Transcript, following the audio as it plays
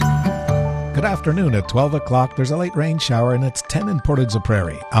Good afternoon. At 12 o'clock, there's a late rain shower and it's 10 in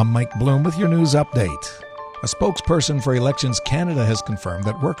Portage-la-Prairie. I'm Mike Bloom with your news update. A spokesperson for Elections Canada has confirmed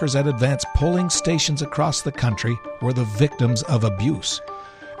that workers at advanced polling stations across the country were the victims of abuse.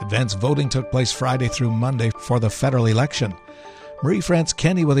 Advanced voting took place Friday through Monday for the federal election. Marie-France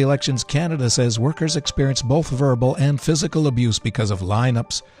Kenny with Elections Canada says workers experienced both verbal and physical abuse because of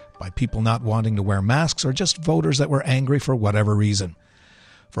lineups, by people not wanting to wear masks, or just voters that were angry for whatever reason.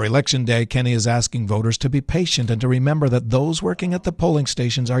 For Election Day, Kenny is asking voters to be patient and to remember that those working at the polling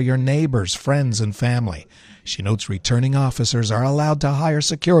stations are your neighbors, friends, and family. She notes returning officers are allowed to hire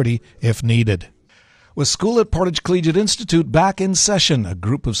security if needed. With school at Portage Collegiate Institute back in session, a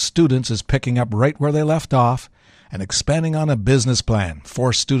group of students is picking up right where they left off and expanding on a business plan.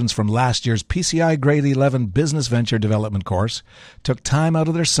 4 students from last year's PCI Grade 11 Business Venture Development course took time out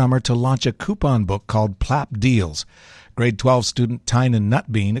of their summer to launch a coupon book called PLAP Deals. Grade 12 student Tynan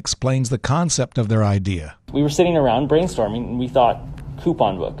Nutbean explains the concept of their idea. We were sitting around brainstorming and we thought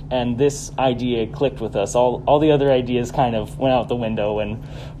coupon book, and this idea clicked with us. All the other ideas kind of went out the window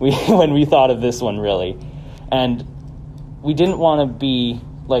when we thought of this one, really. And we didn't want to be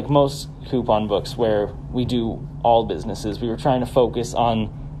like most coupon books where we do all businesses. We were trying to focus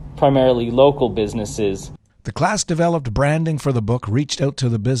on primarily local businesses. The class developed branding for the book, reached out to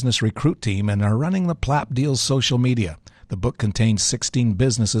the business recruit team, and are running the PLAP Deals social media. The book contains 16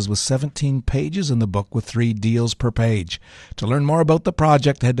 businesses with 17 pages in the book with 3 deals per page. To learn more about the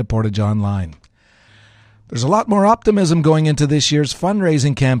project, head to Portage Online. There's a lot more optimism going into this year's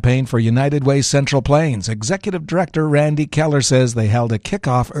fundraising campaign for United Way Central Plains. Executive Director Randy Keller says they held a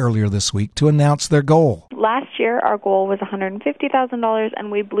kickoff earlier this week to announce their goal. Last year, our goal was $150,000,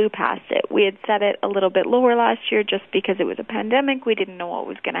 and we blew past it. We had set it a little bit lower last year just because it was a pandemic. We didn't know what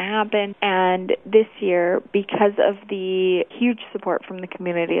was going to happen. And this year, because of the huge support from the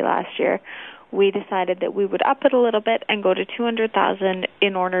community last year, we decided that we would up it a little bit and go to $200,000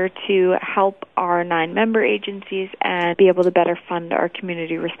 in order to help our 9 member agencies and be able to better fund our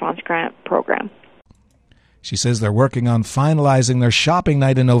community response grant program. She says they're working on finalizing their shopping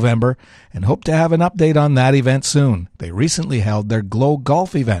night in November and hope to have an update on that event soon. They recently held their Glow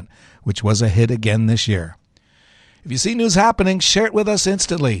Golf event, which was a hit again this year. If you see news happening, share it with us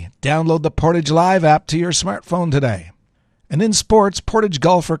instantly. Download the Portage Live app to your smartphone today. And in sports, Portage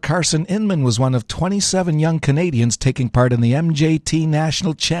golfer Carson Inman was one of 27 young Canadians taking part in the MJT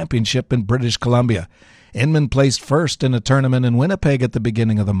National Championship in British Columbia. Inman placed first in a tournament in Winnipeg at the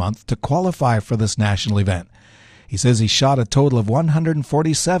beginning of the month to qualify for this national event. He says he shot a total of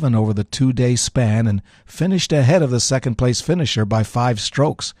 147 over the 2-day span and finished ahead of the second-place finisher by 5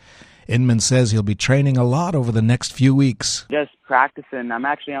 strokes. Inman says he'll be training a lot over the next few weeks. Just practicing. I'm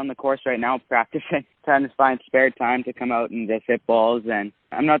actually on the course right now practicing, trying to find spare time to come out and just hit balls. And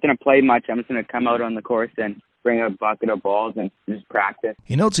I'm not going to play much. I'm just going to come out on the course and bring a bucket of balls and just practice.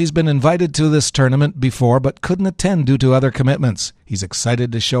 He notes he's been invited to this tournament before but couldn't attend due to other commitments. He's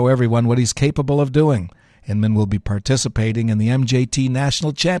excited to show everyone what he's capable of doing. Inman will be participating in the MJT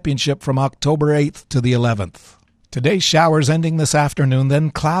National Championship from October 8th to the 11th. Today's showers ending this afternoon,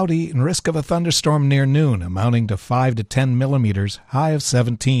 then cloudy and risk of a thunderstorm near noon, amounting to 5 to 10 millimeters, high of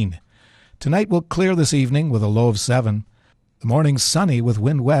 17. Tonight will clear this evening with a low of 7. The morning sunny with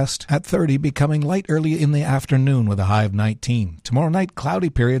wind west at 30, becoming light early in the afternoon with a high of 19. Tomorrow night, cloudy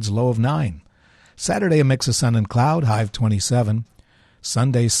periods, low of 9. Saturday, a mix of sun and cloud, high of 27.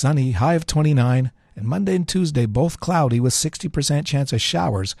 Sunday, sunny, high of 29. And Monday and Tuesday, both cloudy with 60% chance of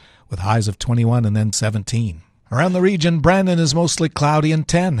showers with highs of 21 and then 17. Around the region, Brandon is mostly cloudy and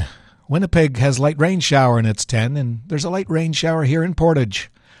 10. Winnipeg has light rain shower and it's 10, and there's a light rain shower here in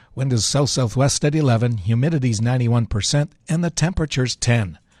Portage. Wind is south-southwest at 11, humidity's 91%, and the temperature's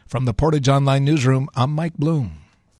 10. From the Portage Online Newsroom, I'm Mike Bloom.